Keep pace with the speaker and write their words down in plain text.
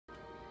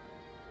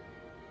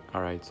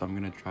Alright, so I'm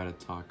going to try to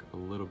talk a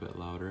little bit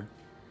louder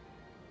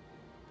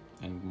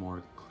and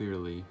more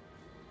clearly.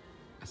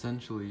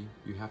 Essentially,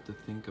 you have to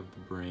think of the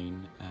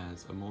brain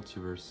as a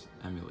multiverse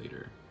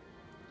emulator.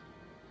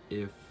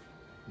 If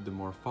the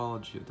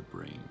morphology of the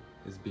brain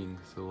is being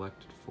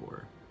selected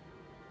for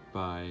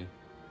by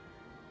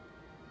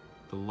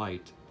the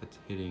light that's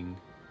hitting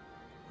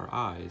our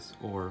eyes,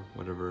 or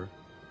whatever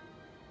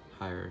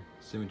higher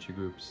symmetry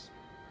groups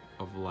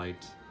of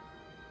light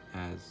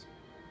as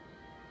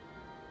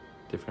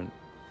different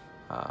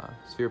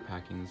sphere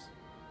packings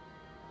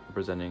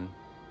representing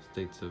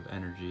states of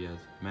energy as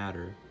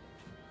matter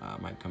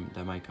might come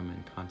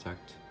in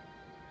contact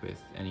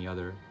with any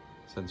other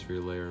sensory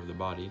layer of the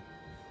body,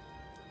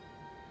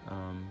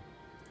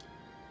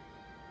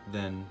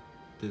 then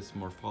this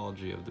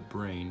morphology of the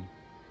brain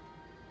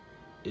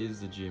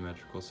is the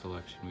geometrical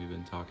selection we've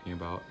been talking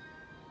about.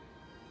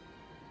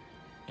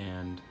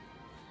 And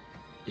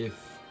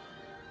if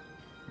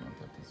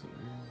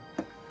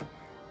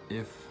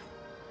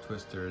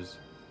twisters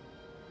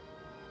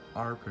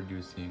are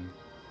producing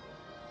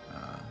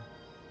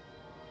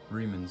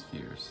Riemann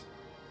spheres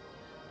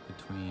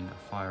between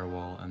a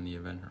firewall and the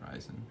event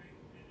horizon,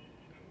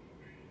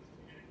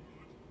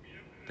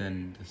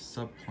 then the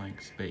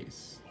subplank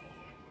space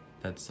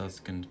that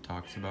Susskind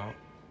talks about,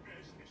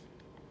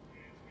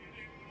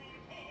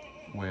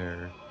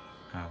 where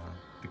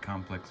the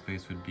complex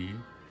space would be,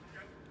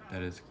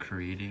 that is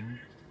creating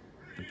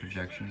the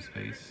projection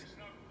space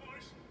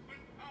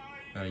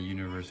that a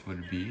universe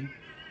would be,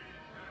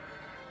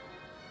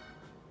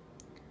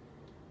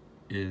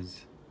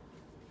 is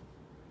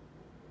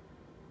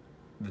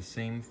the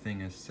same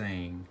thing as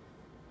saying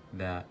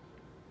that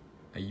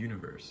a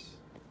universe,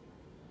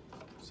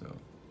 so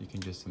you can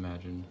just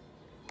imagine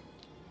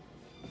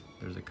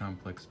there's a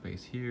complex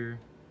space here.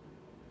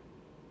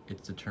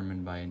 It's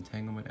determined by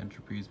entanglement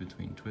entropies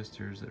between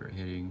twisters that are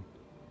hitting,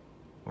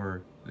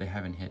 or they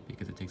haven't hit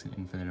because it takes an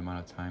infinite amount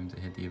of time to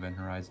hit the event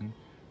horizon,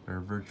 but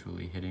are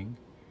virtually hitting.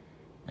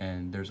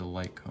 And there's a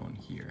light cone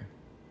here.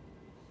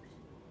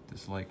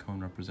 This light cone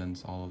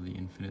represents all of the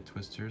infinite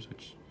twisters,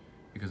 which,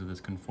 because of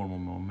this conformal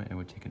moment, it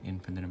would take an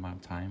infinite amount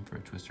of time for a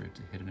twister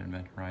to hit an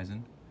event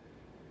horizon.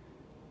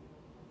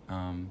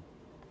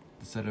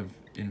 The set of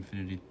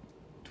infinite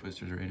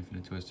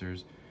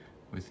twisters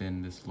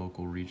within this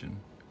local region.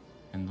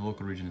 And the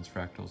local region is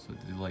fractal, so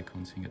the light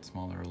cones can get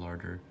smaller or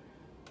larger,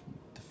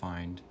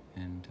 defined,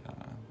 and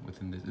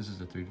within this is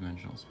a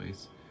three-dimensional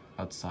space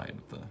outside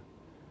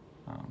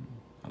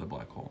of the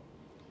black hole.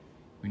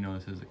 We know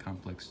this is a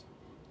complex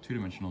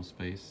two-dimensional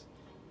space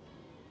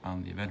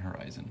on the event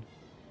horizon.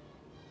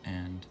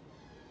 And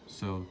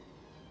so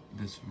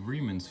this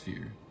Riemann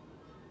sphere,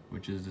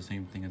 which is the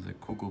same thing as a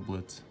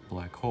Kugelblitz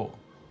black hole,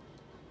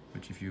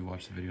 which if you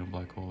watch the video on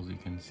black holes, you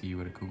can see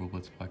what a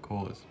Kugelblitz black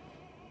hole is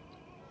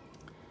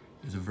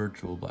a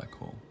virtual black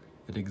hole.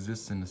 It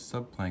exists in a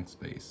subplank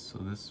space, so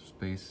this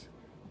space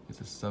is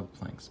a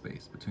subplank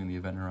space between the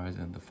event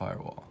horizon and the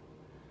firewall.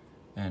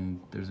 And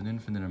there's an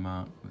infinite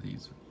amount of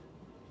these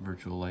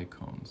virtual light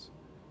cones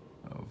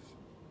of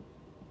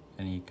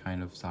any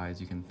kind of size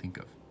you can think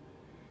of.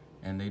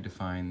 And they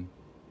define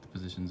the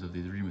positions of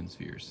these Riemann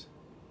spheres.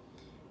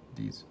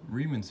 These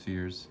Riemann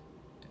spheres,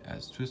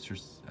 as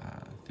Twister's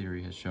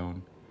theory has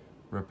shown,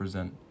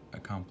 represent a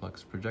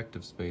complex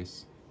projective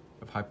space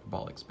of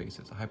hyperbolic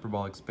spaces. A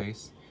hyperbolic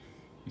space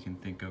you can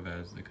think of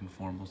as the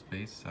conformal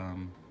space.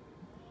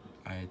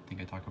 I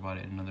think I talk about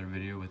it in another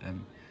video with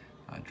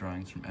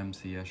drawings from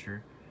M.C.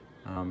 Escher.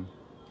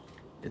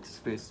 It's a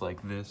space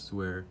like this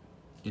where,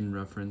 in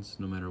reference,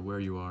 no matter where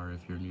you are,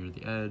 if you're near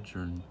the edge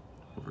or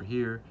over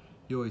here,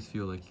 you always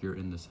feel like you're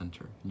in the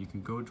center. And you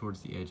can go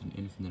towards the edge an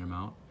infinite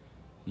amount,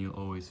 and you'll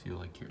always feel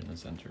like you're in the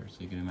center. So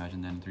you can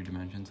imagine that in 3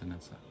 dimensions, and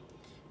that's a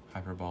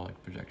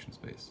hyperbolic projection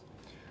space.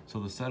 So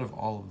the set of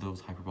all of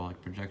those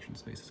hyperbolic projection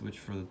spaces, which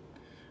for the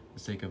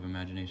sake of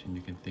imagination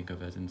you can think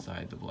of as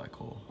inside the black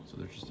hole. So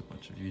there's just a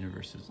bunch of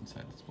universes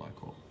inside this black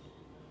hole.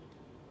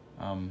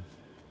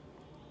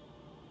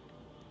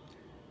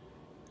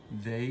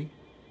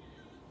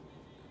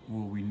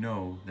 We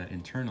know that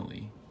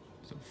internally,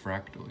 so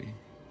fractally,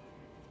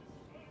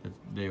 that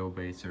they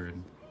obey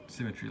certain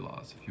symmetry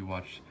laws. If you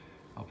watch,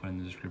 I'll put in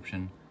the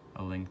description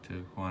a link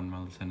to Juan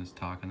Malecena's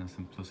talk on the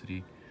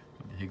simplicity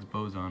of the Higgs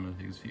boson,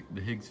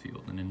 the Higgs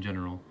field, and in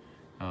general,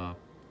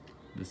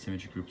 the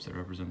symmetry groups that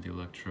represent the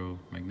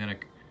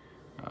electromagnetic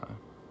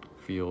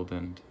field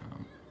and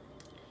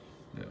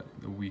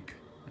the weak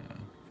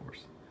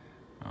force.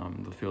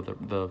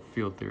 The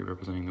field theory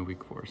representing the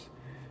weak force,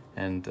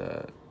 and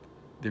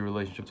the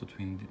relationships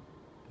between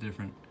the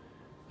different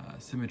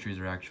symmetries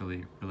are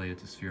actually related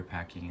to sphere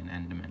packing and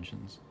n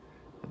dimensions.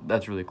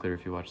 That's really clear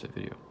if you watch that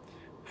video.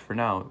 For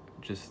now,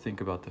 just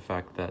think about the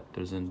fact that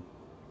there's a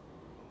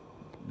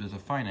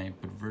finite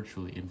but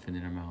virtually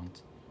infinite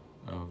amount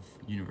of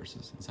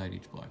universes inside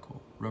each black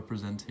hole,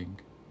 representing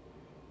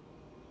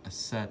a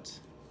set.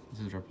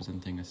 This is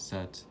representing a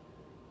set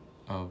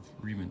of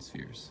Riemann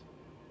spheres.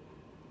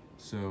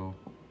 So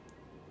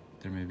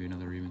there may be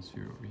another Riemann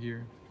sphere over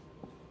here,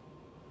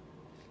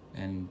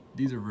 And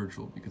these are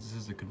virtual because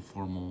this is a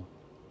conformal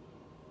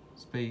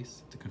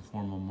space, it's a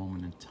conformal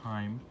moment in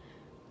time.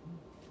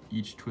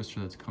 Each twister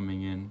that's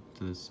coming in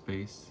to this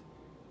space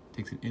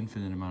takes an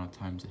infinite amount of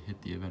time to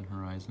hit the event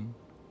horizon.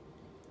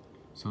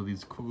 So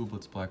these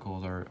Kugelblitz black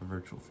holes are a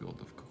virtual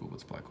field of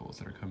Kugelblitz black holes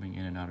that are coming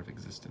in and out of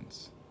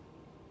existence.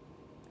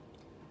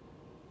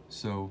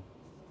 So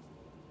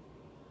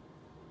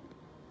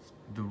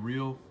the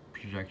real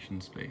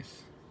projection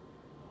space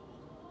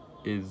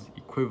is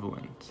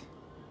equivalent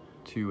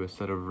to a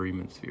set of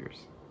Riemann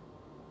spheres.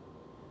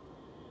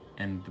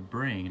 And the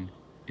brain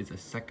is a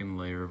second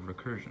layer of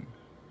recursion,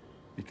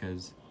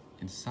 because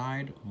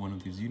inside one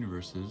of these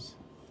universes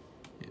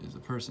is a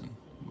person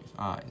with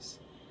eyes,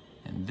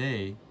 and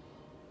they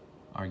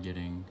are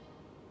getting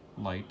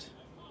light,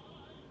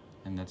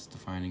 and that's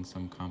defining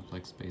some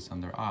complex space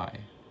on their eye.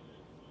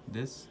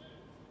 This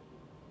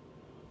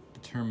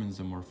determines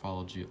the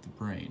morphology of the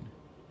brain.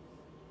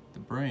 The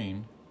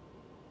brain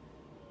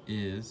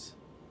is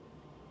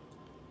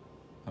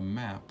a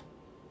map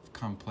of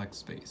complex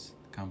space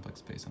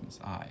on this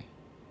eye.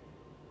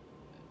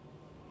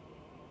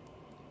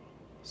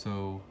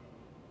 So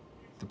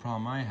the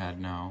problem I had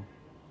now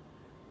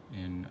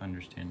in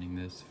understanding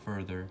this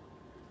further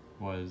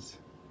was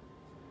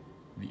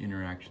the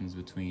interactions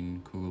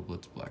between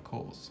Kugelblitz black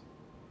holes.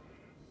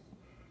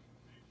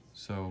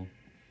 So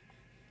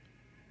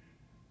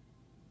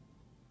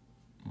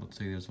let's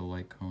say there's a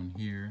light cone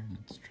here and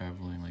it's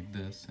traveling like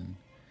this, and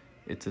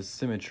it's a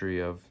symmetry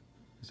of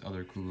this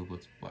other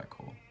Kugelblitz black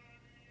hole.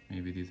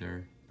 Maybe these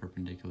are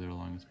perpendicular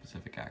along a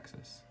specific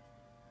axis.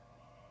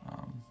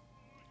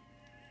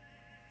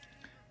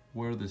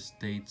 What are the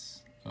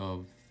states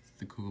of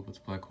the Kugelblitz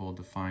black hole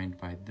defined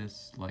by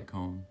this light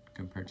cone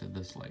compared to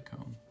this light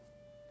cone?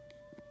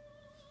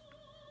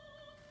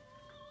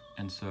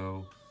 And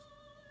so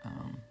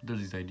there's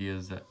these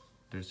ideas that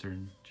there's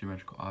certain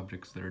geometrical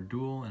objects that are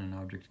dual, and an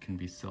object can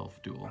be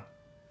self-dual.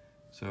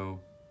 So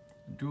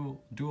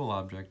dual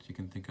object you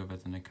can think of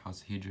as an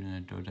icosahedron and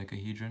a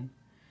dodecahedron.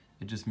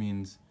 It just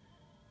means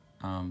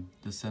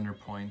the center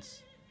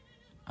points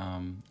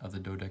of the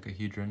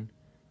dodecahedron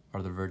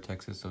are the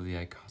vertexes of the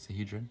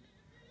icosahedron.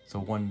 So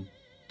one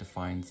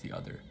defines the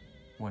other.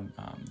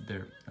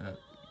 They're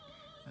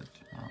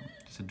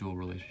just a dual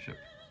relationship.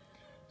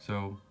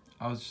 So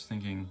I was just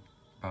thinking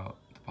about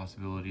the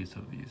possibilities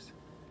of these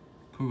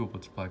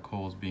Kugelblitz black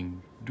holes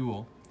being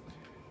dual,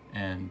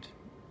 and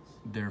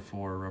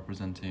therefore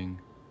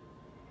representing,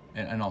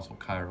 and also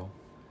chiral,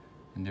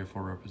 and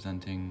therefore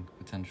representing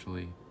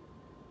potentially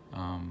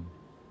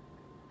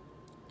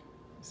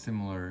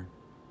similar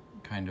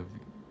kind of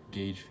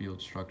gauge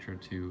field structure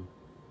to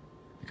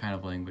the kind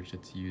of language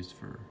that's used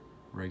for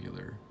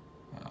regular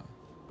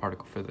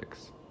particle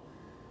physics.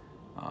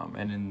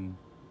 And in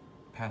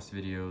past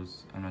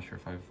videos, I'm not sure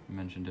if I've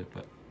mentioned it,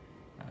 but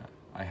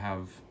I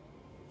have,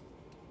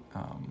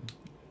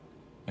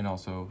 and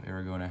also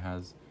Aragona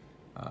has,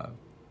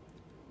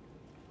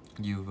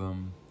 you've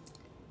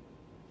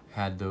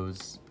had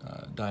those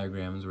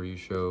diagrams where you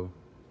show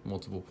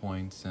multiple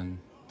points and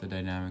the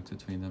dynamics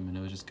between them, and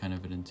it was just kind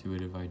of an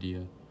intuitive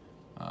idea.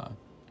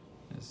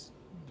 This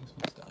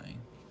one's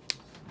dying.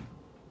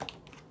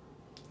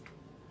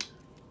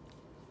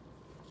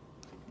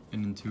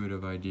 An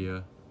intuitive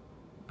idea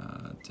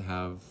to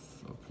have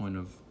a point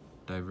of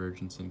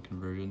divergence and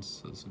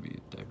convergence. So this would be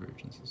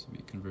divergence, this would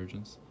be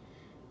convergence.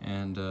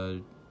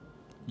 And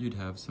you'd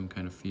have some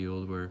kind of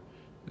field where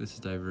this is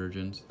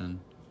divergent, then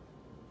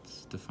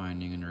it's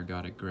defining an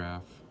ergodic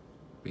graph,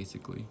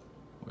 basically,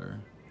 where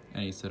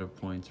any set of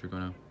points are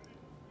going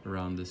to,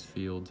 around this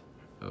field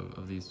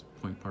of these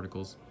point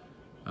particles,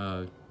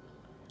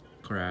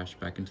 crash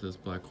back into this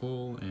black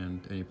hole,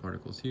 and any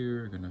particles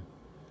here are gonna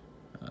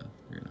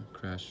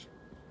crash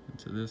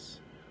into this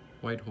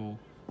white hole.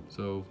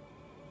 So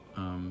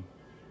and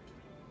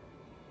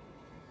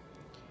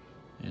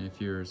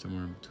if you're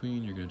somewhere in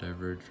between, you're going to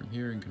diverge from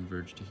here and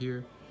converge to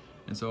here.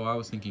 And so I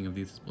was thinking of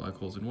these as black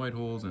holes and white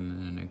holes, and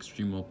in an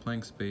extremal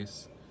Planck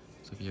space.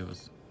 So if you have a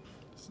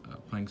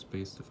Planck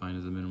space defined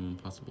as a minimum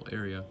possible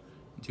area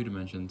in 2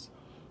 dimensions,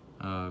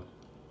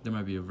 there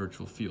might be a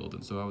virtual field.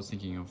 And so I was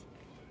thinking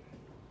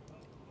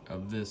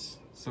of this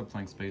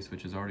sub-Planck space,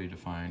 which is already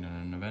defined on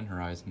an event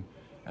horizon,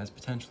 as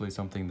potentially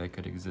something that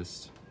could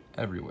exist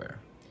everywhere.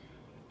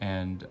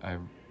 And I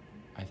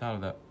thought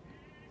of that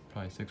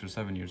probably 6 or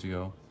 7 years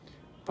ago,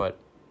 but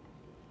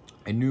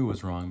I knew it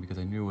was wrong because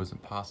I knew it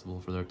wasn't possible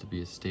for there to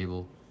be a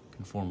stable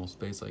conformal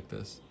space like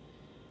this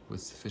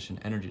with sufficient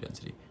energy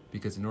density,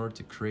 because in order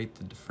to create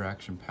the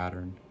diffraction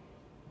pattern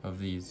of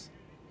these,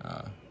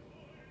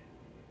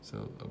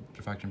 so a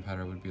diffraction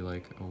pattern would be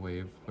like a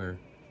wave where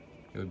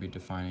it would be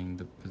defining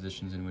the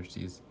positions in which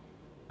these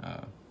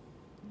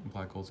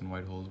black holes and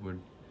white holes would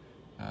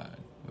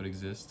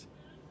exist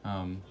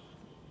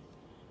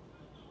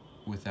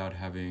without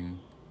having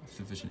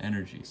sufficient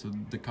energy. So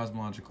the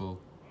cosmological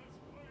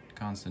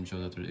constant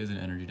shows that there is an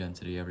energy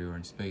density everywhere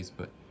in space,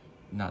 but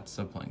not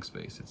sub-Planck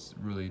space. It's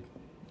really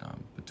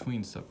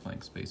between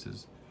sub-Planck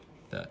spaces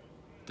that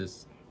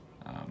this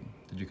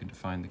that you can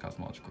define the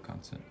cosmological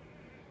constant.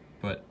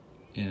 But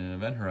in an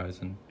event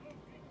horizon,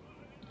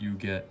 you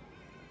get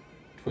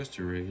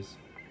twistor rays.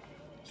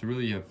 So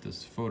really you have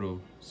this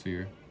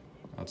photosphere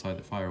outside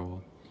the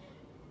firewall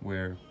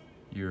where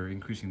you're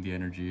increasing the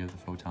energy of the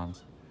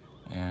photons,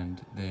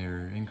 and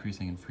they're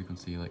increasing in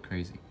frequency like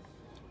crazy.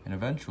 And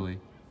eventually,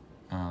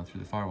 through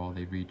the firewall,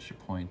 they reach a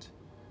point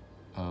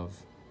of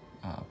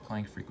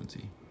Planck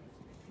frequency.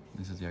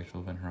 This is the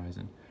actual event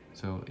horizon.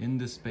 So in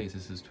this space,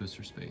 this is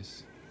twistor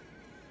space,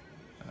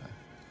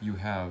 you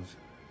have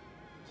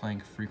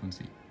Planck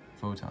frequency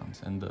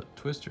photons, and the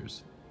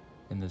twistors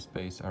in this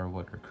space are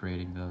what are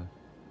creating the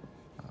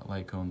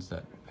light cones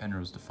that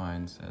Penrose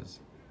defines as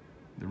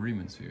the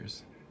Riemann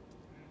spheres.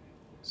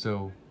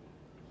 So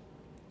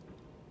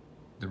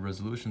the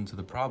resolution to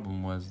the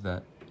problem was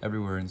that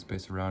everywhere in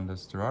space around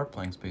us there are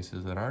Planck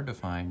spaces that are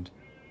defined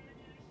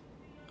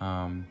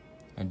and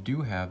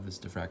do have this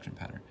diffraction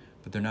pattern,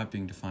 but they're not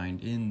being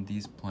defined in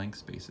these Planck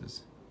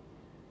spaces.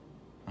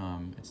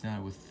 It's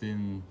not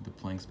within the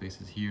Planck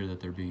spaces here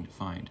that they're being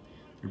defined.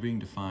 They're being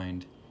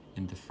defined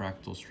in the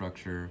fractal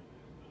structure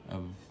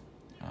of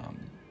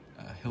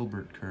a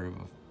Hilbert curve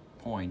of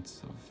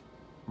points of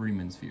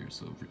Riemann spheres,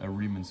 so a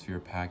Riemann sphere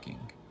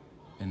packing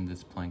in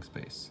this Planck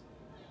space.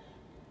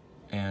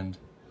 And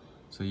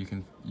so you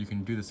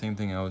can do the same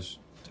thing I was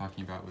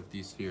talking about with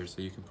these spheres.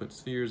 So you can put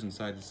spheres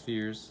inside the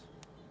spheres,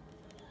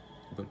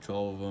 put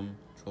 12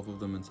 of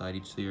them inside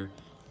each sphere,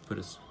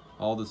 put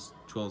all the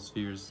 12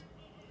 spheres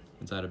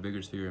inside a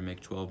bigger sphere and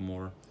make 12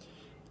 more.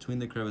 Between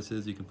the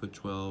crevices you can put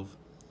 12,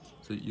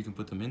 so you can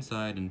put them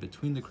inside, and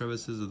between the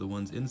crevices of the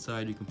ones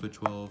inside you can put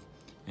 12,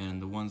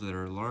 and the ones that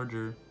are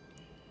larger,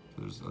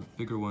 so there's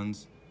bigger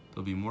ones,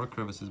 there'll be more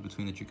crevices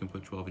between that you can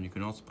put 12, and you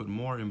can also put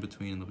more in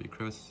between, and there'll be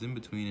crevices in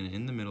between, and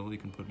in the middle you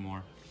can put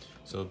more.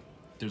 So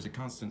there's a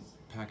constant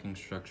packing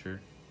structure.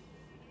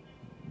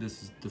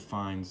 This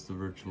defines the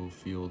virtual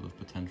field of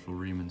potential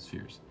Riemann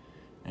spheres.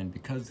 And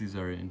because these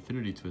are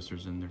infinity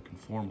twistors and they're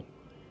conformal,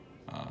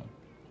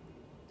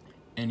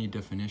 any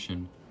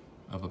definition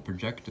of a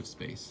projective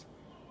space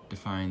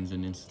defines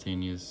an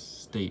instantaneous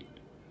state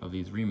of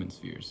these Riemann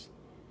spheres.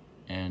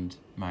 And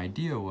my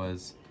idea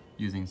was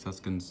using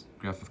Susskind's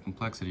graph of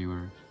complexity,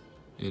 where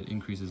it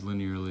increases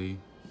linearly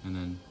and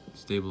then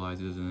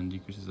stabilizes and then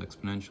decreases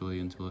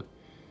exponentially until it,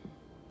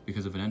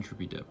 because of an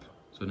entropy dip.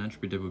 So an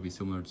entropy dip would be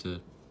similar to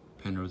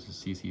Penrose's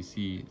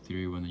CCC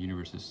theory, when the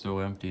universe is so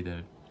empty that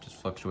it just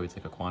fluctuates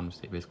like a quantum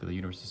state. Basically, the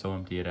universe is so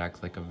empty it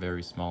acts like a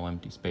very small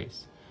empty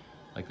space,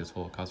 like this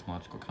whole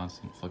cosmological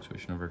constant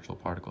fluctuation of virtual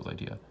particles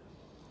idea.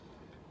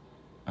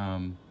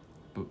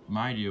 But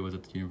my idea was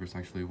that the universe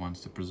actually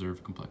wants to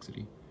preserve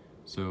complexity.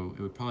 So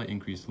it would probably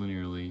increase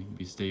linearly,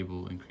 be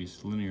stable, increase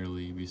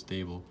linearly, be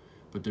stable,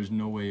 but there's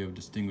no way of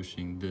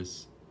distinguishing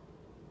this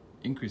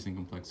increasing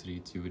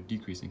complexity to a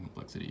decreasing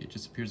complexity. It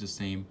just appears the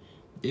same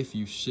if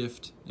you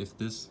shift, if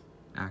this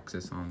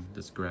axis on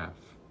this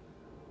graph,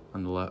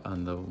 on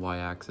the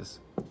y-axis,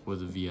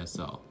 was a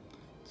VSL.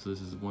 So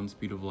this is one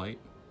speed of light,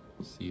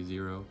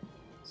 C0,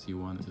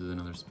 C1, this is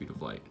another speed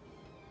of light.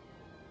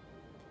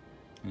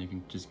 And you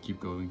can just keep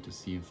going to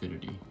C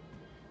infinity.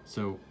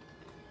 So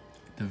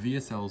the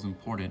VSL is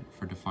important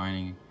for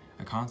defining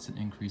a constant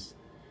increase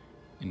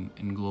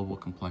in global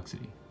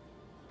complexity.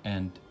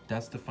 And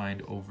that's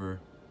defined over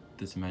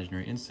this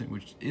imaginary instant,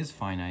 which is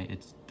finite.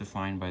 It's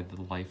defined by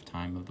the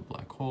lifetime of the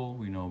black hole,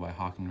 we know by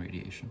Hawking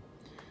radiation.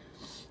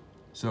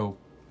 So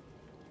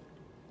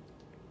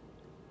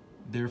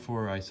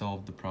therefore I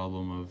solved the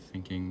problem of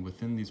thinking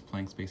within these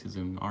Planck spaces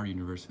in our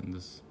universe, in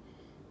this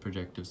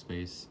projective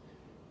space,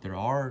 there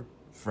are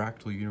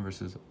fractal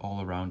universes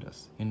all around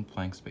us, in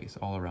Planck space,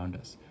 all around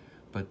us,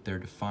 but they're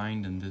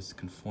defined in this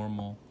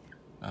conformal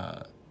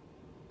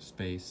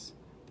space,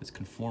 this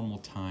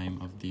conformal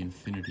time of the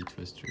infinity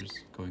twistors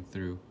going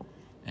through,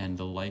 and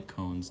the light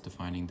cones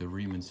defining the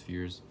Riemann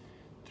spheres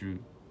through.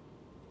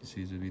 So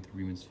these would be the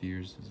Riemann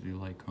spheres, this would be a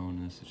light cone,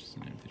 and this is just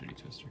an infinity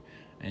twister,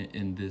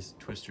 in this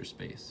twister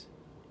space.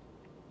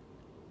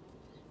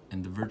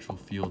 And the virtual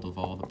field of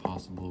all the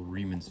possible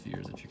Riemann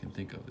spheres that you can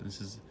think of.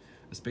 This is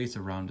a space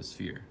around a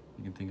sphere.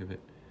 You can think of it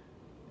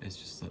as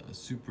just a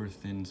super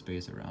thin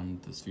space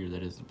around the sphere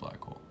that is the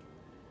black hole.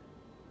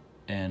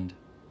 And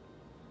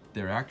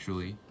they're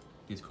actually,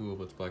 these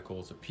Kugelblitz black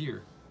holes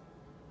appear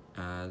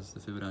as the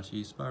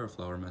Fibonacci spiral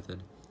flower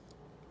method,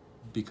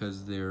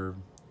 because they're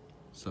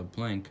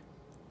sub-Planck,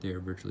 they're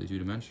virtually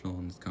two-dimensional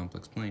in this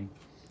complex plane.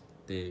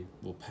 They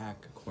will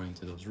pack according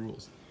to those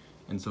rules.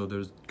 And so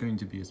there's going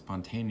to be a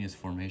spontaneous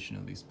formation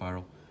of these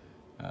spiral.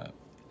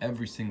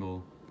 Every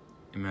single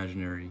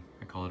imaginary,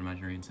 I call it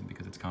imaginary instant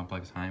because it's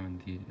complex time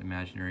and the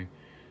imaginary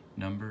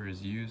number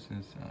is used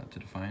as, to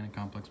define a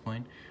complex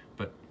plane.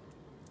 But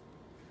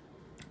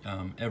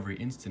every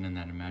instant in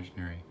that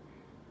imaginary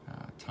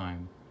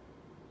time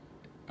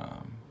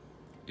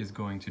is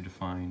going to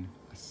define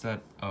a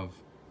set of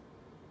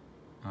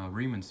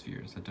Riemann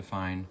spheres that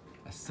define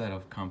a set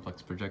of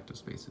complex projective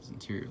spaces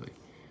interiorly,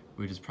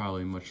 which is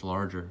probably much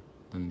larger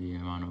than the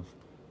amount of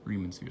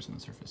Riemann spheres on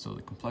the surface. So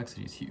the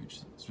complexity is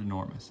huge, it's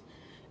enormous.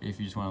 If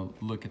you just want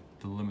to look at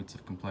the limits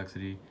of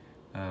complexity,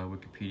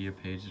 Wikipedia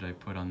page that I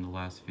put on the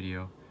last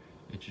video,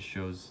 it just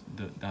shows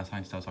that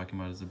scientist I was talking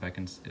about is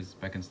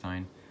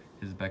Bekenstein.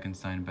 Is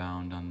Bekenstein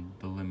bound on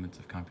the limits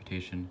of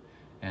computation,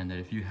 and that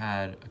if you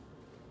had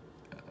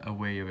a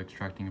way of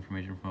extracting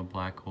information from a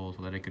black hole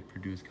so that it could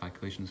produce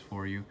calculations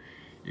for you,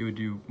 it would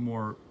do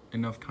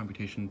enough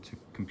computation to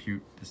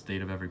compute the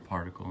state of every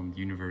particle in the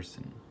universe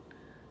in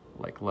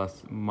like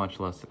much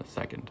less than a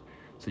second.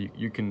 So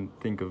you can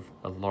think of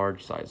a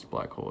large-sized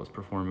black hole as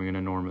performing an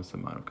enormous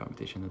amount of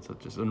computation that's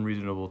just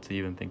unreasonable to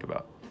even think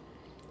about.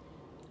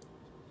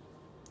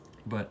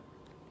 But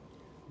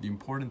the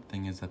important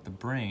thing is that the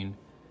brain,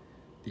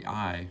 the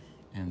eye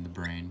and the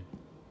brain,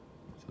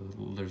 so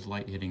there's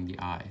light hitting the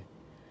eye,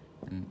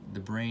 and the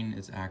brain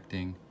is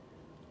acting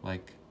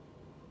like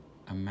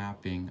a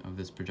mapping of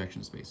this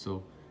projection space.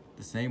 So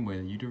the same way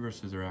the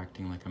universes are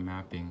acting like a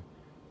mapping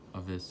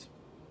of this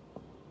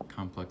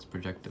complex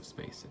projective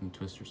space and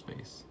twistor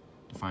space,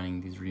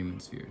 defining these Riemann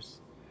spheres.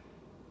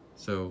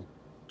 So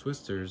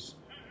twistors,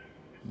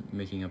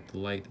 making up the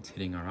light that's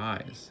hitting our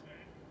eyes,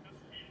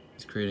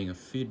 is creating a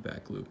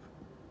feedback loop.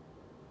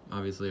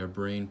 Obviously our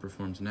brain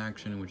performs an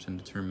action which then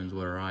determines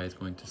what our eye is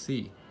going to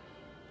see,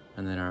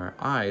 and then our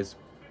eyes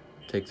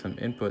take some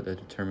input that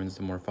determines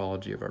the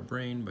morphology of our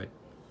brain by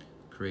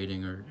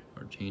creating or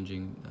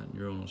changing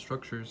neuronal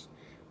structures,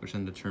 which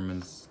then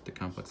determines the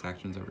complex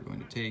actions that we're going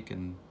to take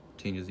and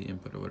changes the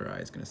input of what our eye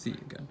is going to see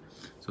again.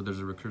 So there's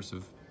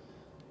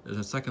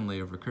a second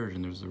layer of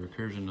recursion. There's a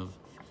recursion of,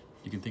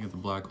 you can think of the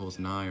black hole as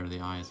an eye or the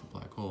eye as a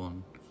black hole,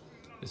 and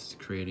this is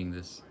creating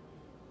this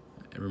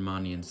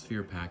Riemannian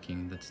sphere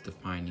packing that's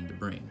defining the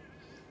brain.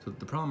 So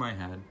the problem I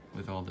had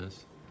with all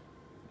this,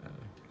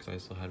 because I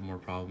still had more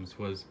problems,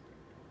 was,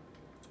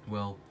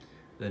 well,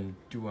 then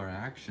do our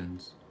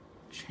actions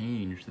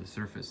change the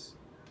surface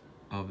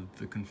of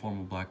the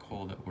conformal black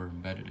hole that we're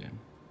embedded in?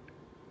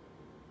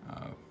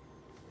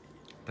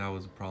 That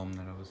was a problem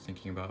that I was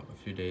thinking about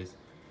a few days,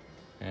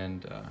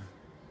 and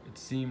it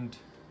seemed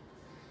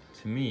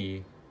to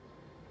me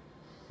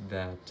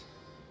that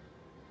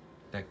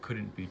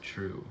couldn't be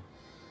true,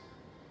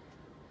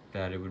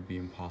 that it would be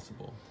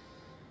impossible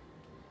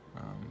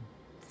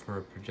for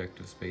a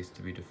projective space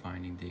to be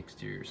defining the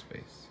exterior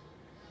space.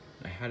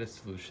 I had a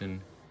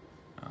solution,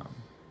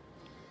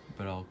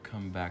 but I'll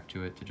come back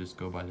to it to just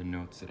go by the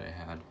notes that I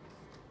had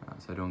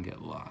so I don't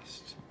get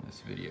lost in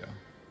this video.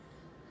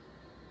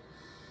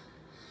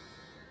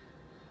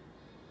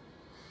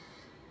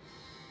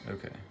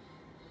 Okay.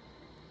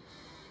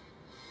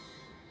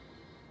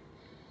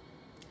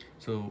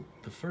 So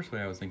the first way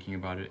I was thinking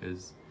about it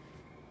is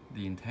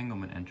the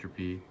entanglement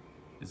entropy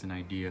is an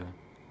idea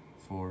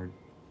for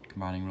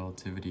combining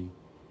relativity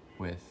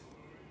with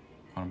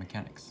quantum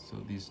mechanics. So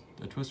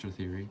a twistor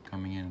theory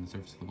coming in on the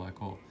surface of the black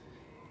hole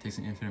takes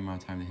an infinite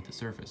amount of time to hit the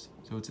surface.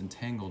 So it's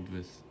entangled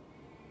with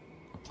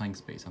a Planck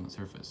space on the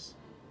surface.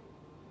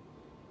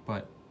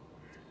 But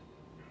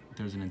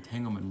there's an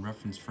entanglement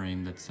reference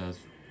frame that says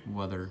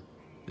whether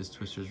this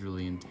twistor is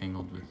really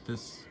entangled with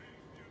this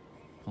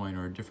point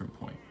or a different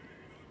point.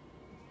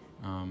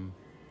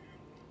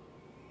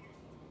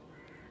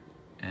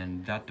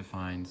 And that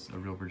defines a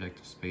real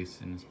projective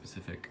space in a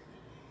specific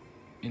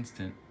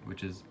instant,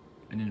 which is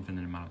an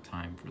infinite amount of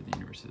time for the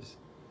universes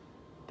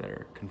that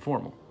are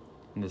conformal.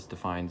 And this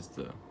defines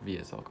the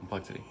VSL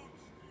complexity.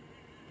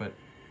 But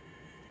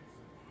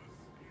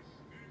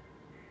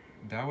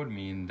that would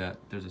mean that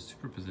there's a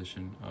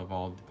superposition of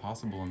all the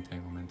possible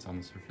entanglements on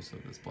the surface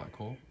of this black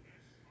hole,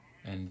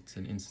 and it's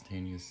an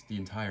instantaneous, the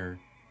entire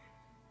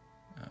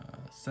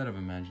set of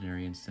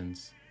imaginary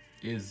instants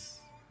is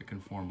a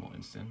conformal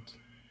instant.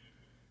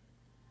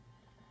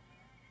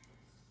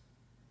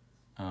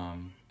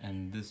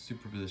 And this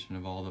superposition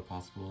of all the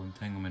possible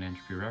entanglement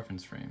entropy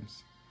reference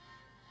frames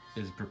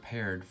is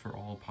prepared for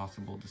all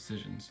possible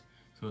decisions.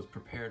 So it's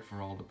prepared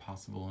for all the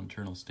possible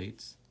internal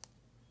states,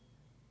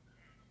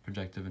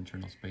 projective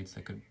internal states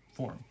that could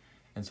form.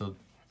 And so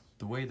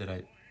the way that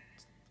I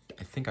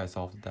think I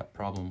solved that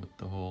problem with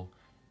the whole,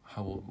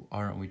 how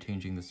aren't we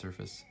changing the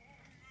surface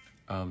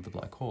of the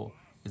black hole,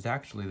 is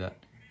actually that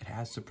it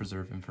has to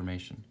preserve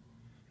information.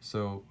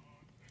 So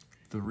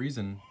the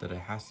reason that it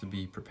has to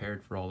be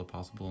prepared for all the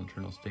possible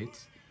internal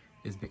states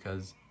is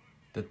because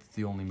that's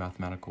the only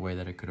mathematical way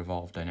that it could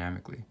evolve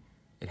dynamically.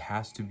 It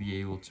has to be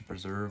able to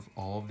preserve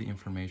all of the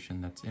information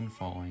that's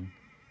infalling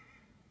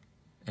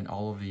and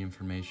all of the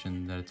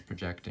information that it's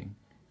projecting.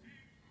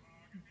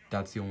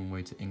 That's the only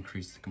way to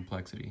increase the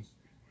complexity.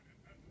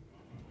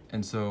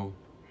 And so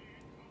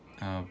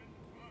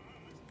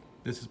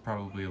this is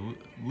probably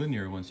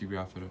linear once you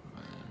graph it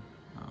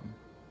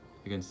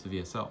against the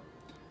VSL.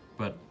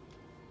 But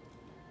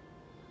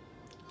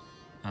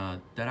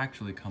that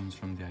actually comes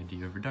from the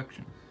idea of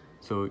reduction.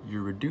 So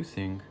you're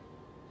reducing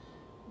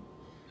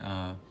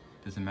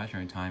this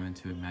imaginary time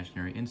into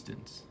imaginary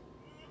instants.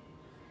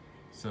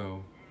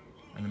 So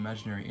an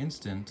imaginary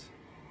instant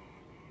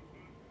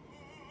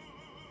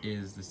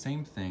is the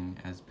same thing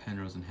as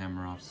Penrose and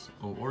Hameroff's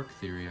O-Orc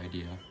theory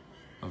idea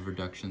of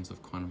reductions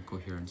of quantum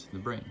coherence in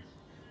the brain.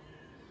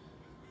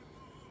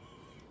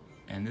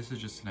 And this is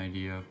just an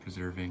idea of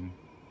preserving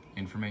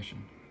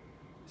information.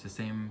 It's the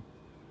same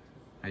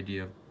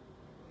idea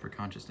for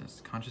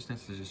consciousness.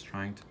 Consciousness is just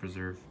trying to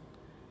preserve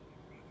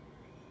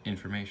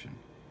information.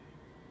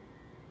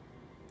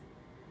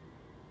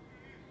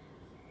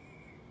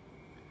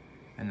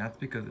 And that's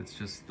because it's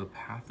just the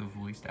path of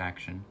least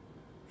action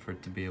for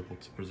it to be able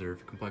to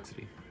preserve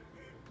complexity.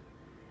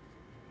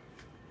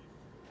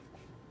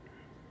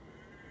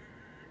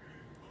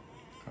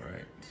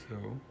 Alright, so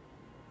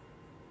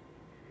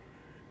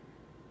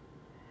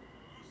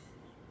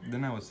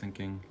then I was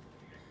thinking,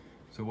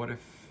 so what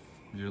if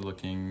you're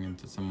looking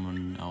into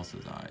someone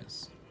else's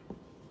eyes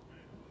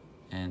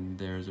and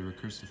there's a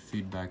recursive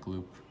feedback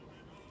loop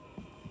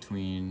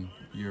between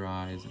your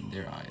eyes and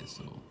their eyes?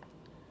 So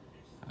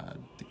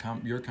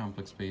your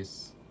complex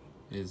space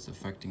is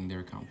affecting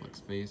their complex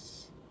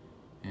space,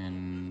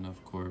 and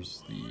of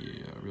course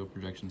the real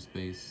projection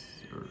space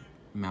or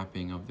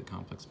mapping of the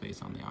complex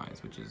space on the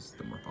eyes, which is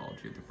the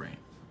morphology of the brain.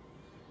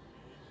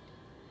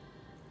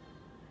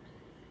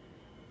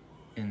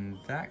 In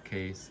that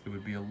case, it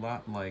would be a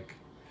lot like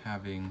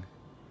having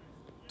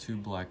two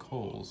black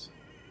holes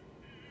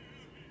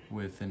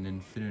with an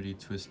infinity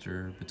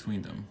twister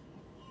between them.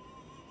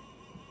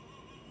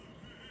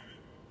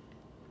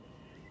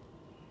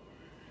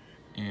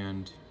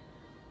 And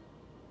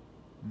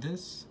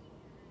this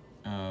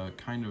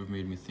kind of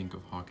made me think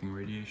of Hawking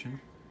radiation,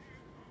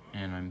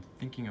 and I'm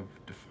thinking of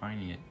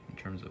defining it in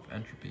terms of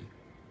entropy,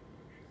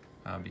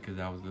 because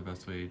that was the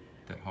best way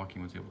that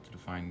Hawking was able to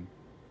define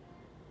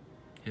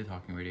his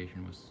Hawking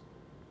radiation, was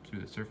through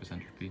the surface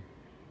entropy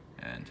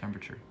and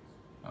temperature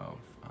of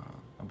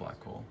a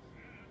black hole.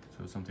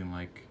 So something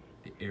like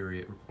the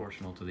area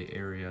proportional to the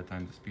area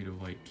times the speed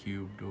of light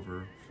cubed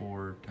over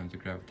 4 times the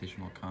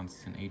gravitational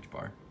constant h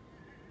bar.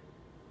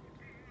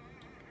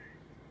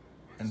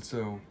 And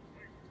so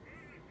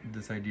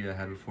this idea I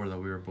had before, that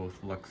we were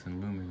both lux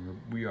and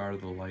lumen, we are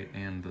the light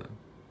and the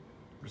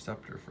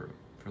receptor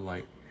for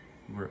light.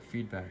 We're a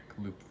feedback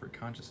loop for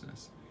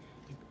consciousness.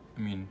 I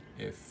mean,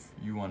 if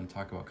you want to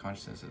talk about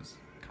consciousness as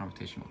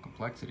computational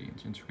complexity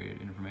and integrated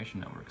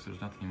information networks,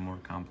 there's nothing more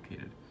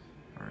complicated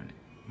or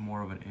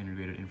more of an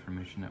integrated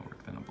information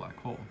network than a black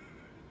hole.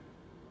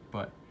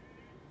 But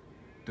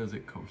does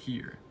it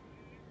cohere?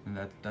 And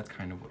that's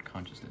kind of what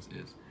consciousness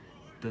is.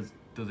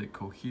 Does it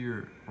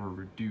cohere or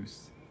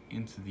reduce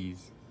into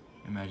these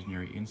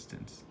imaginary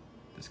instants,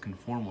 this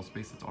conformal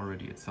space that's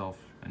already itself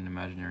an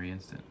imaginary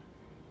instant?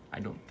 I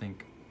don't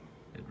think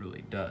it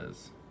really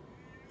does.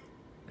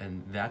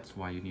 And that's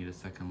why you need a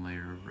second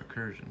layer of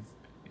recursion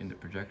in the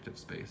projective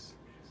space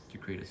to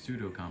create a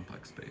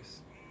pseudo-complex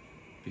space,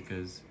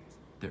 because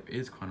there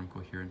is quantum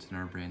coherence in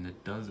our brain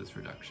that does this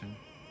reduction.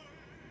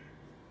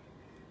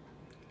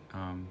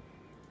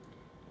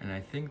 And I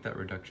think that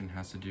reduction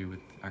has to do with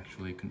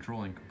actually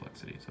controlling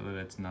complexity so that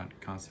it's not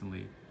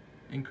constantly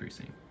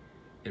increasing.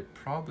 It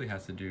probably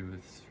has to do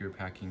with sphere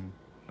packing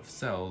of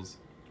cells.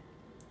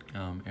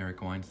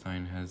 Eric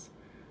Weinstein has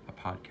a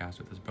podcast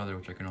with his brother,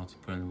 which I can also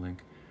put in the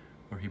link,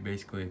 where he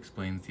basically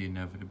explains the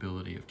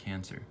inevitability of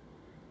cancer.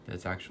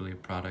 That's actually a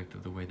product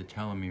of the way the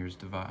telomeres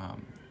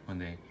divide, when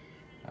they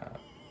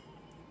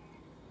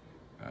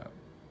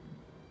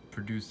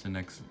produce the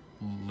next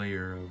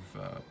layer of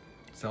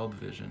cell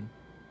division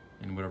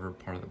in whatever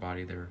part of the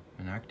body they're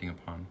enacting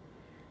upon.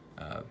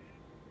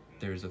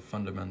 There's a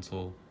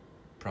fundamental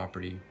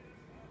property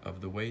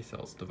of the way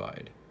cells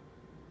divide.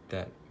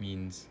 That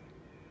means,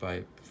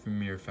 by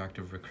mere fact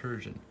of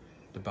recursion,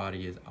 the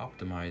body is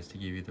optimized to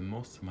give you the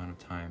most amount of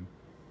time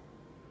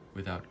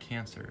without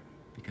cancer,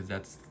 because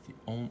that's the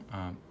only,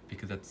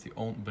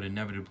 but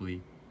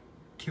inevitably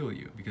kill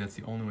you, because that's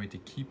the only way to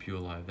keep you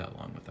alive that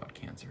long without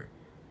cancer.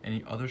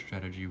 Any other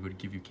strategy would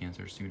give you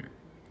cancer sooner.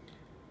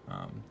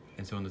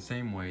 And so in the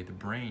same way, the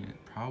brain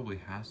probably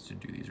has to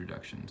do these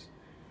reductions,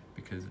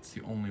 because it's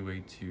the only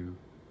way to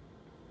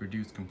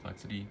reduce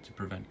complexity to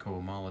prevent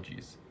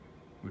cohomologies,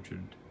 which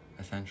would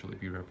essentially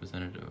be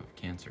representative of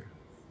cancer.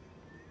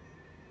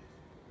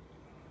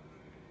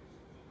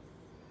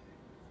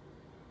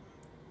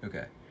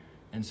 Okay,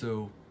 and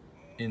so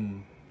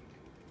in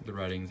the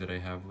writings that I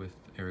have with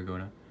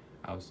Aragona,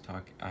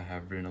 I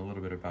have written a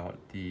little bit about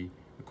the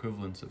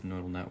equivalence of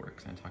nodal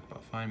networks. I talk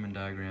about Feynman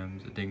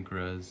diagrams,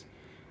 Adinkras,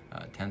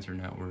 tensor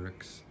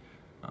networks,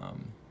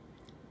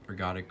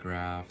 ergodic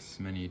graphs,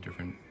 many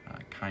different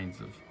kinds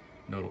of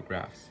nodal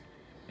graphs.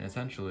 And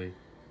essentially,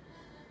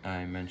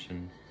 I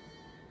mention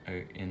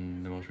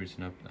in the most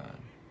recent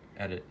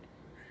edit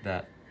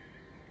that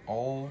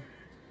all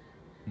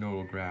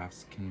nodal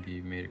graphs can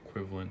be made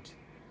equivalent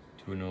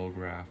to a nodal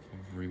graph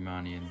of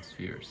Riemannian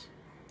spheres,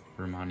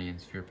 Riemannian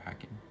sphere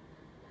packing.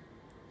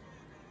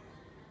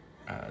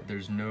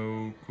 There's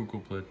no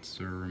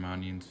Kugelblitz or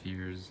Riemannian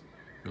spheres.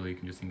 Really, you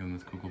can just think of them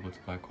as Kugelblitz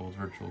black holes,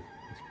 virtual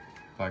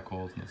black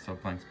holes in the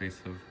subblank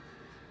space of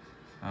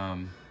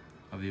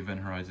the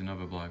event horizon of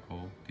a black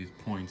hole. These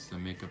points that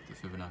make up the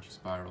Fibonacci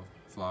spiral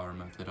flower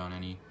method on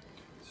any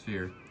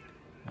sphere,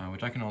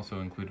 which I can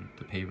also include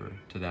the paper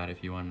to that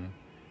if you want to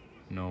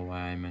know why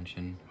I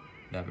mention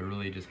that, but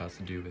really it just has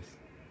to do with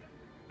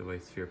the way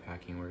sphere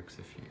packing works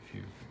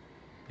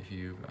if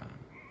you've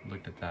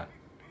looked at that.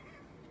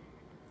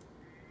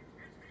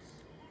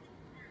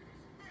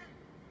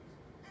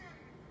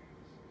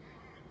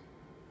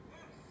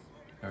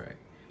 All right.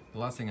 The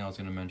last thing I was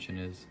going to mention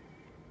is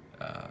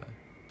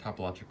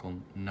topological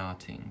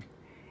knotting.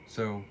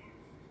 So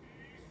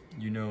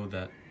you know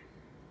that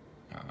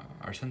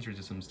our sensory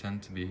systems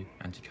tend to be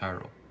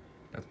antichiral.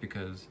 That's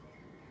because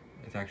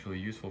it's actually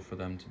useful for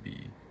them to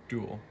be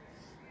dual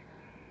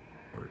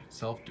or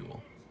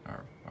self-dual,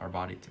 our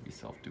body to be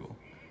self-dual,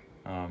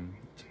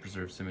 to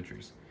preserve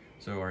symmetries.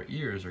 So our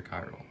ears are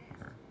chiral,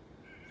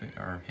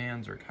 our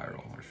hands are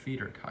chiral, our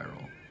feet are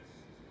chiral.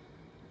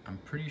 I'm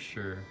pretty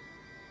sure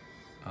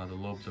the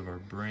lobes of our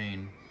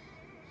brain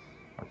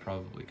are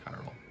probably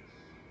chiral,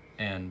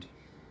 and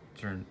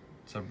certain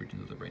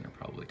subregions of the brain are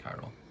probably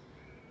chiral.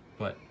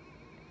 But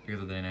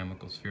because of the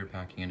dynamical sphere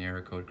packing and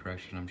error code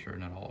correction, I'm sure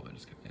not all of it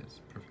is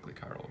perfectly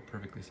chiral,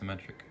 perfectly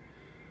symmetric.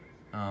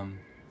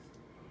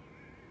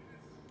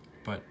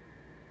 But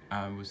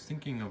I was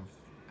thinking of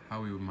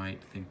how we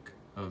might think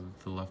of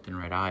the left and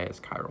right eye as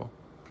chiral.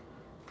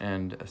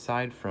 And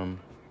aside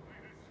from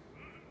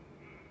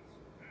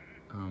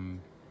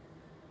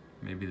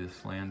maybe the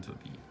slants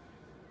of the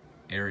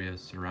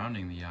areas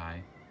surrounding the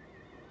eye,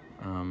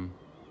 I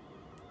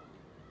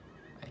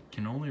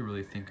can only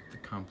really think of the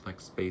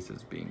complex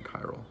spaces being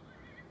chiral.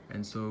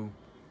 And so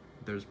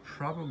there's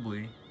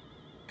probably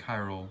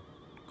chiral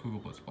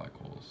Kugelblitz black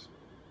holes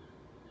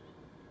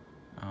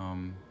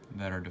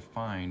that are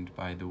defined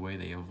by the way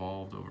they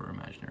evolved over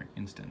imaginary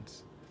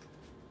instants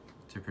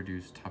to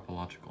produce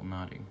topological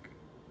knotting.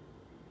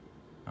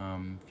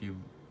 If you,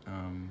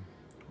 on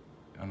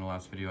the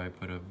last video I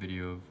put a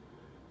video of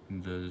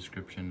the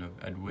description of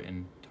Ed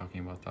Witten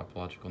talking about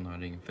topological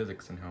knotting in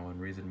physics and how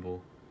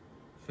unreasonable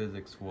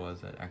physics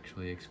was at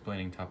actually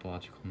explaining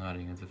topological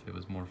knotting as if it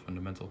was more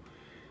fundamental.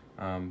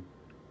 So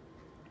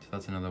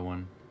that's another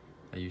one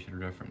that you should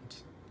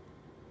reference.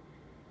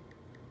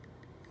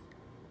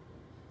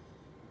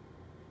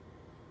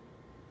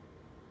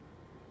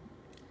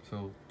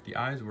 So the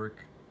eyes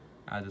work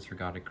as this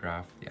ergodic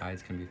graph. The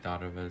eyes can be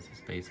thought of as a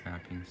space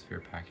mapping,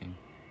 sphere packing.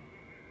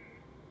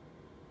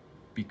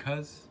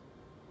 Because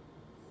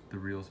the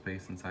real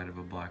space inside of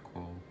a black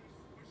hole,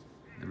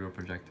 the real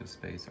projective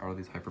space, are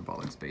these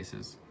hyperbolic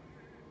spaces,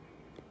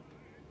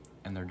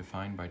 and they're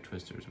defined by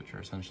twistors, which are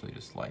essentially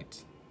just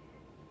lights,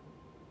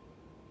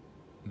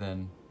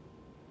 then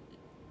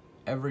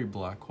every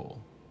black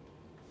hole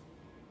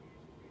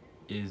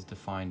is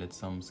defined at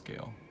some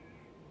scale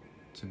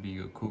to be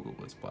a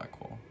Kugelblitz black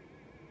hole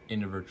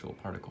in a virtual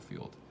particle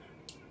field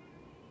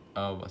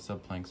of a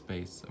subplank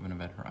space of an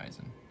event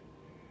horizon.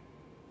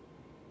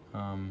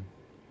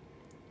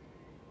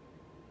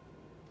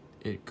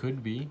 It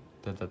could be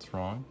that that's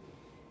wrong,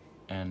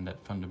 and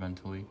that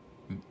fundamentally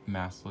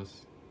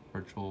massless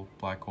virtual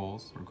black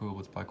holes or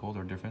Kugelblitz black holes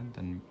are different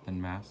than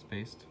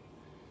mass-based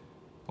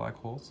black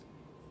holes.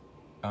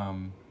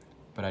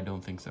 But I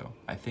don't think so.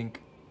 I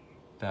think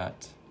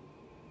that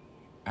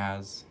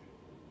as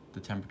the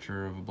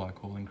temperature of a black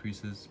hole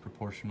increases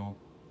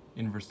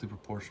inversely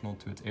proportional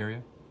to its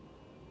area,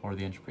 or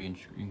the entropy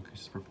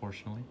increases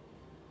proportionally,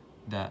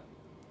 that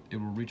it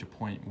will reach a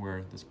point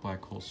where this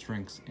black hole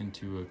shrinks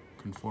into a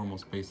conformal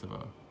space of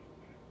a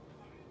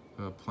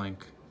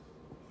Planck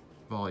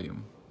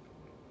volume.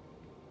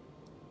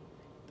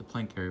 The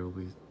Planck area will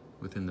be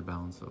within the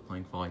bounds of a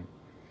Planck volume.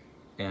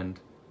 And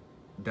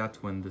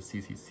that's when the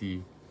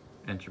CCC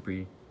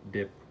entropy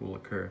dip will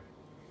occur.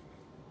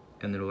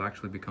 And it'll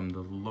actually become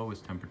the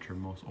lowest temperature,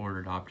 most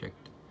ordered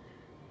object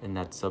in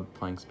that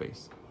sub-Planck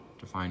space,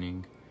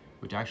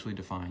 which actually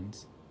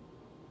defines,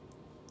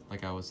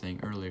 like I was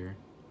saying earlier,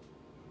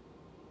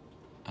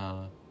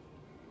 a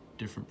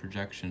different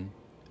projection,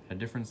 a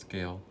different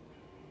scale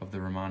of the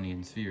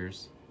Riemannian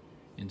spheres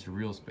into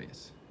real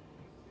space.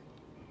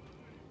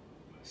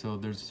 So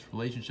there's this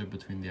relationship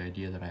between the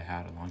idea that I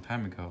had a long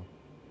time ago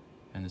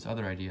and this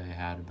other idea I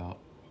had about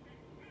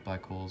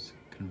black holes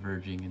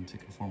converging into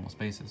conformal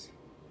spaces.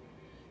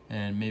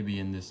 And maybe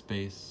in this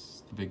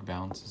space, the big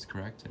bounce is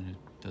correct and it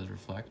does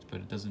reflect, but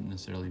it doesn't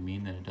necessarily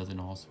mean that it doesn't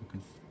also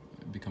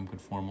become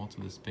conformal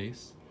to the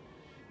space.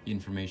 The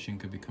information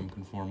could become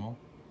conformal,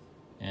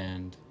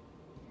 and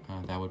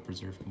that would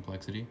preserve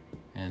complexity,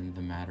 and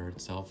the matter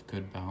itself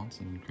could bounce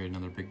and create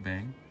another Big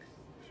Bang.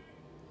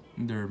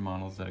 And there are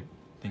models that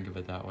think of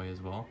it that way as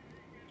well.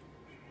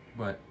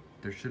 But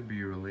there should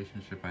be a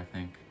relationship, I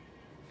think,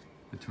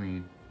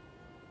 between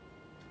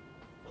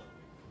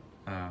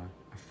a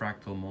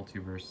fractal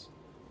multiverse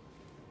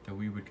that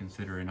we would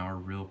consider in our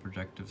real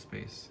projective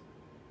space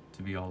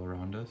to be all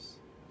around us,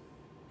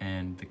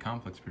 and the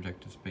complex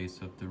projective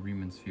space of the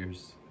Riemann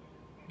spheres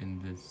in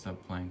the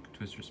sub-Planck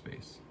twistor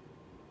space.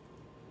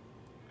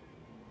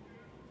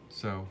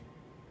 So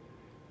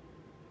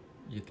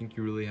you think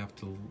you really have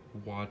to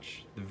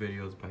watch the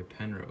videos by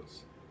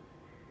Penrose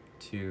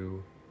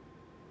to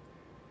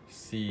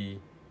see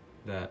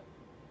that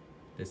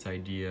this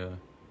idea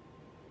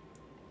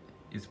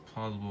is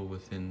plausible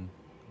within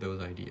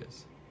those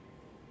ideas.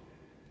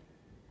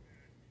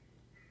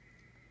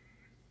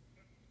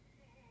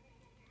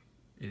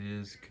 it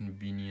is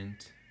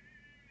convenient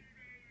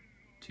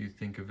to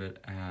think of it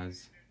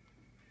as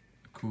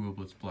a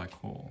Kugelblitz black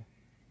hole,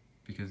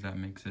 because that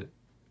makes it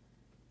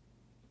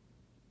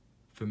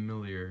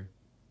familiar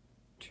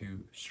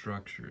to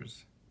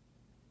structures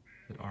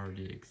that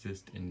already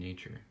exist in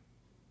nature.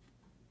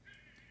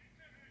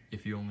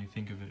 If you only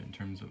think of it in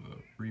terms of a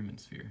Riemann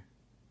sphere,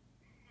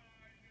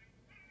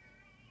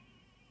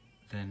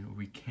 then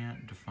we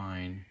can't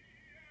define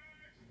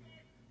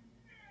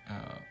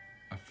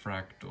a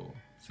fractal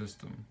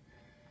system.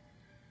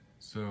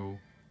 So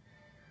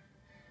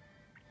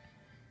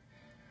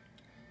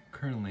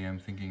currently I'm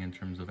thinking in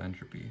terms of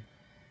entropy.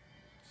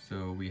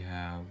 So we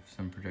have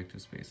some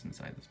projective space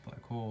inside this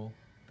black hole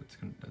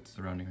that's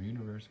surrounding our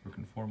universe we're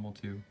conformal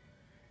to,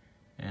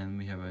 and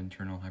we have an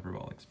internal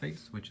hyperbolic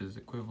space, which is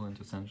equivalent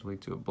essentially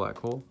to a black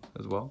hole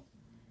as well.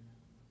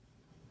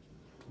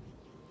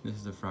 This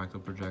is a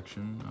fractal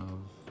projection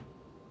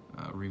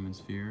of a Riemann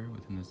sphere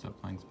within the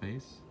subplank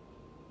space,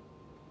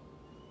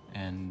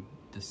 and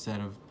the set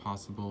of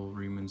possible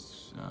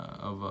Riemanns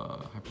of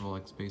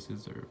hyperbolic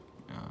spaces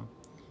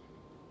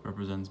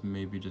represents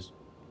maybe just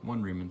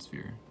one Riemann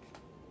sphere.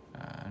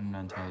 I'm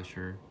not entirely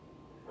sure,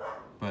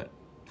 but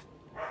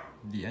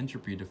the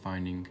entropy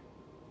defining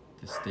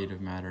the state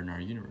of matter in our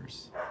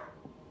universe,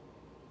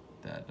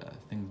 that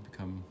things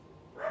become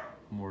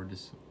more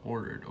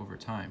disordered over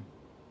time,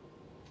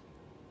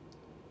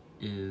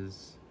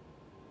 is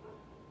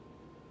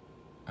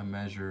a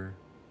measure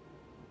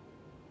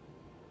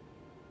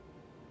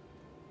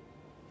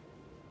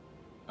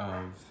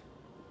of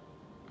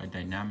a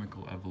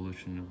dynamical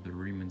evolution of the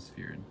Riemann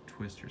sphere in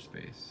twistor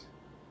space.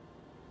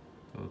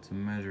 So it's a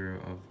measure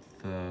of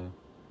the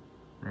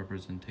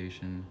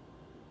representation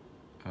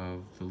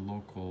of the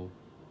local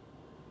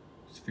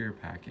sphere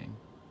packing.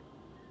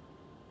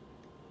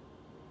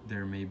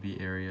 There may be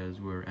areas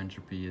where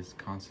entropy is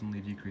constantly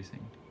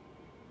decreasing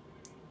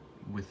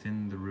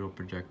within the real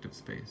projective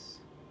space.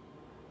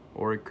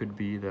 Or it could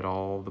be that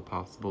all the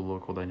possible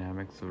local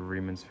dynamics of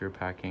Riemann sphere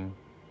packing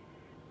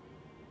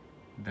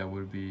that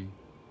would be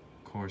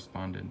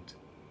correspondent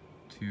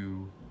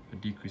to a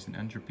decrease in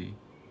entropy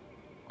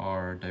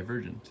are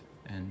divergent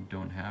and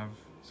don't have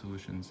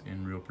solutions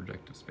in real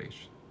projective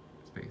space.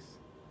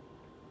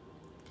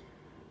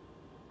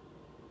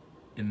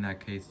 In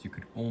that case, you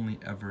could only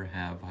ever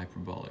have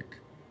hyperbolic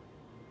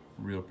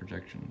real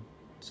projection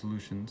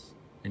solutions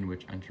in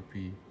which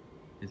entropy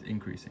is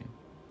increasing.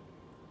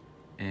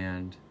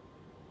 And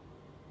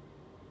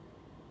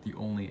the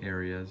only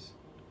areas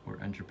where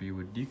entropy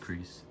would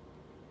decrease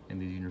in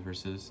these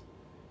universes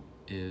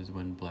is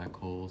when black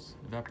holes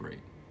evaporate,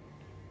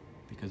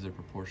 because they're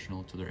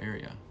proportional to their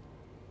area,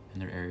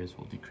 and their areas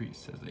will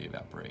decrease as they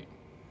evaporate.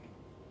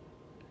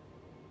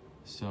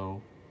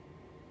 So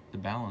the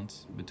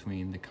balance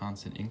between the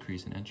constant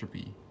increase in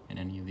entropy in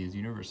any of these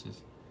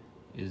universes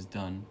is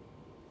done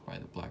by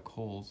the black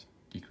holes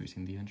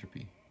decreasing the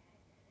entropy.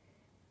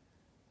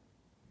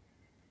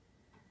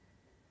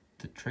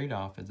 The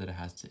trade-off is that it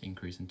has to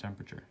increase in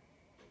temperature,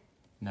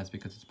 and that's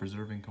because it's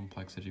preserving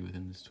complexity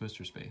within this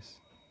twistor space.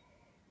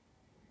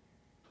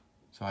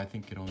 So I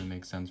think it only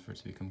makes sense for it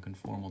to become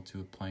conformal to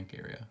a Planck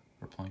area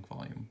or Planck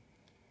volume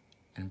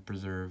and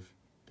preserve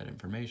that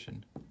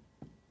information,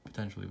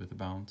 potentially with a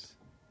bounce,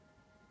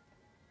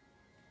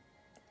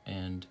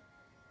 and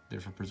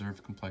therefore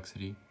preserve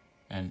complexity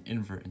and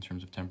invert in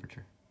terms of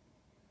temperature.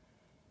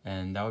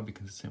 And that would be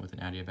consistent with an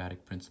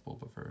adiabatic principle,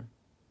 but for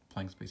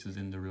Planck spaces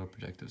in the real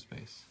projective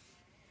space.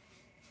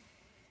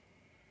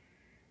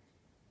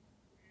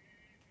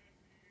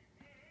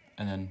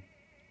 And then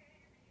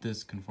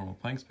this conformal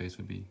Planck space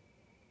would be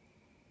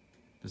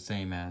the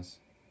same as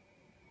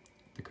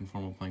the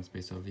conformal Planck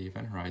space of the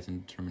event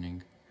horizon,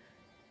 determining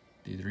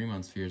these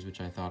Riemann spheres,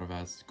 which I thought of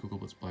as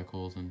Kugelblitz black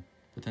holes and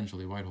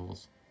potentially white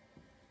holes,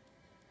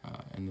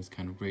 in this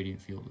kind of gradient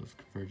field of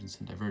convergence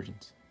and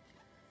divergence.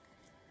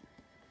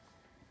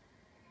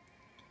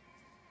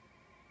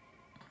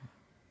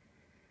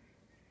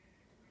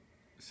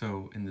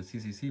 So in the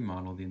CCC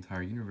model, the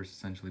entire universe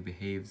essentially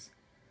behaves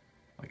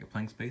like a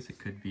Planck space. It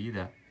could be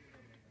that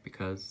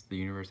because the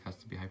universe has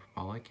to be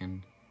hyperbolic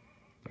and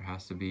there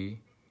has to be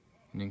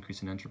an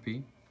increase in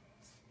entropy,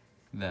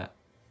 that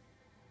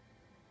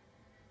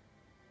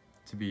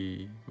to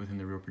be within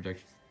the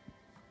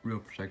real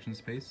projection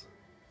space,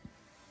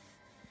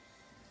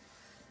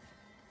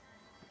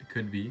 it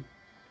could be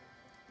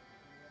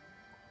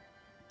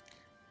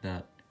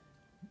that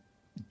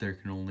there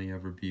can only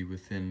ever be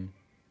within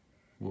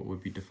what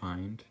would be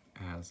defined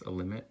as a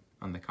limit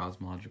on the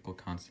cosmological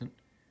constant,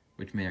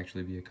 which may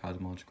actually be a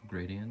cosmological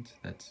gradient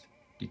that's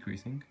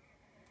decreasing,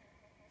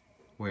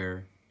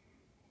 where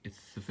it's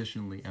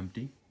sufficiently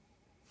empty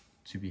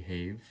to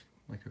behave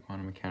like a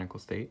quantum mechanical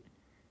state,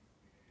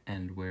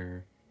 and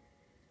where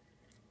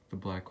the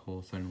black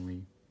hole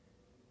suddenly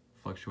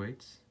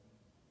fluctuates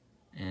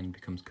and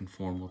becomes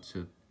conformal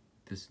to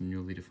this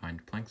newly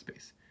defined Planck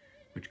space,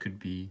 which could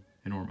be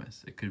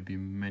enormous. It could be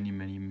many,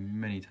 many,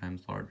 many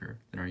times larger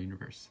than our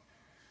universe.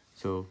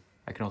 So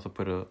I can also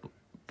put a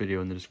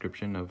video in the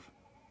description of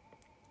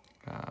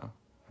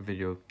a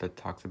video that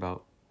talks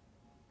about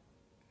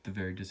the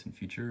very distant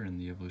future and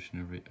the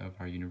evolution of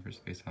our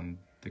universe based on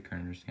the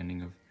current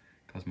understanding of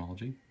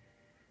cosmology.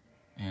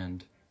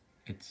 And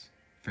it's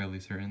fairly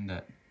certain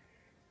that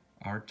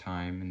our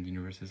time in the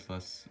universe is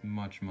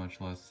much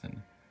less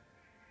than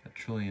a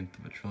trillionth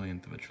of a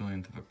trillionth of a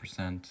trillionth of a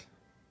percent,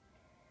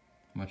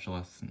 much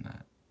less than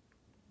that,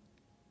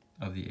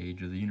 of the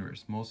age of the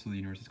universe. Most of the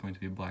universe is going to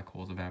be black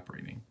holes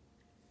evaporating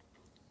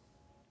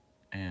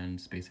and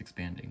space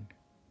expanding.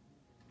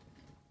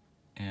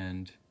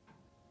 And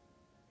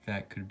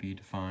that could be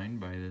defined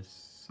by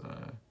this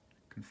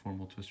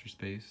conformal twistor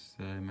space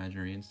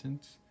imaginary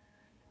instance.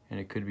 And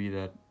it could be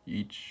that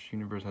each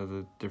universe has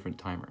a different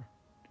timer.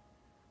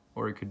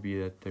 Or it could be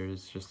that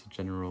there's just a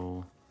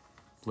general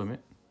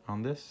limit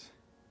on this,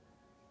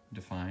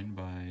 defined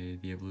by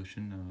the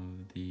evolution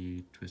of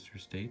the twistor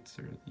states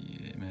or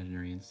the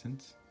imaginary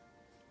instance.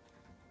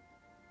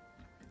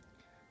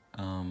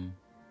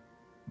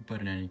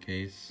 But in any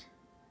case,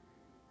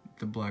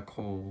 the black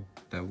hole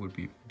that would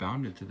be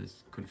bounded to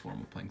this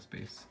conformal Planck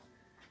space,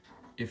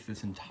 if the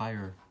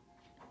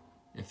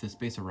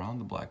space around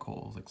the black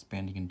hole is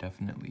expanding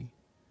indefinitely,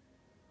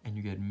 and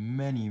you get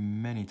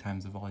many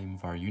times the volume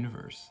of our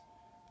universe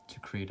to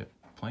create a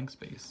Planck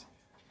space,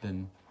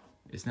 then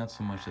it's not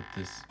so much that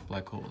this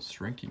black hole is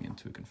shrinking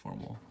into a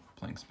conformal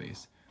Planck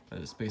space, but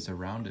the space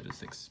around it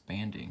is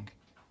expanding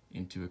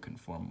into a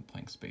conformal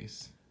Planck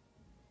space.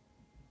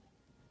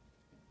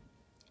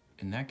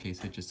 In that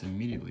case, it just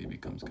immediately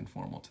becomes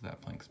conformal to that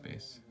Planck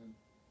space.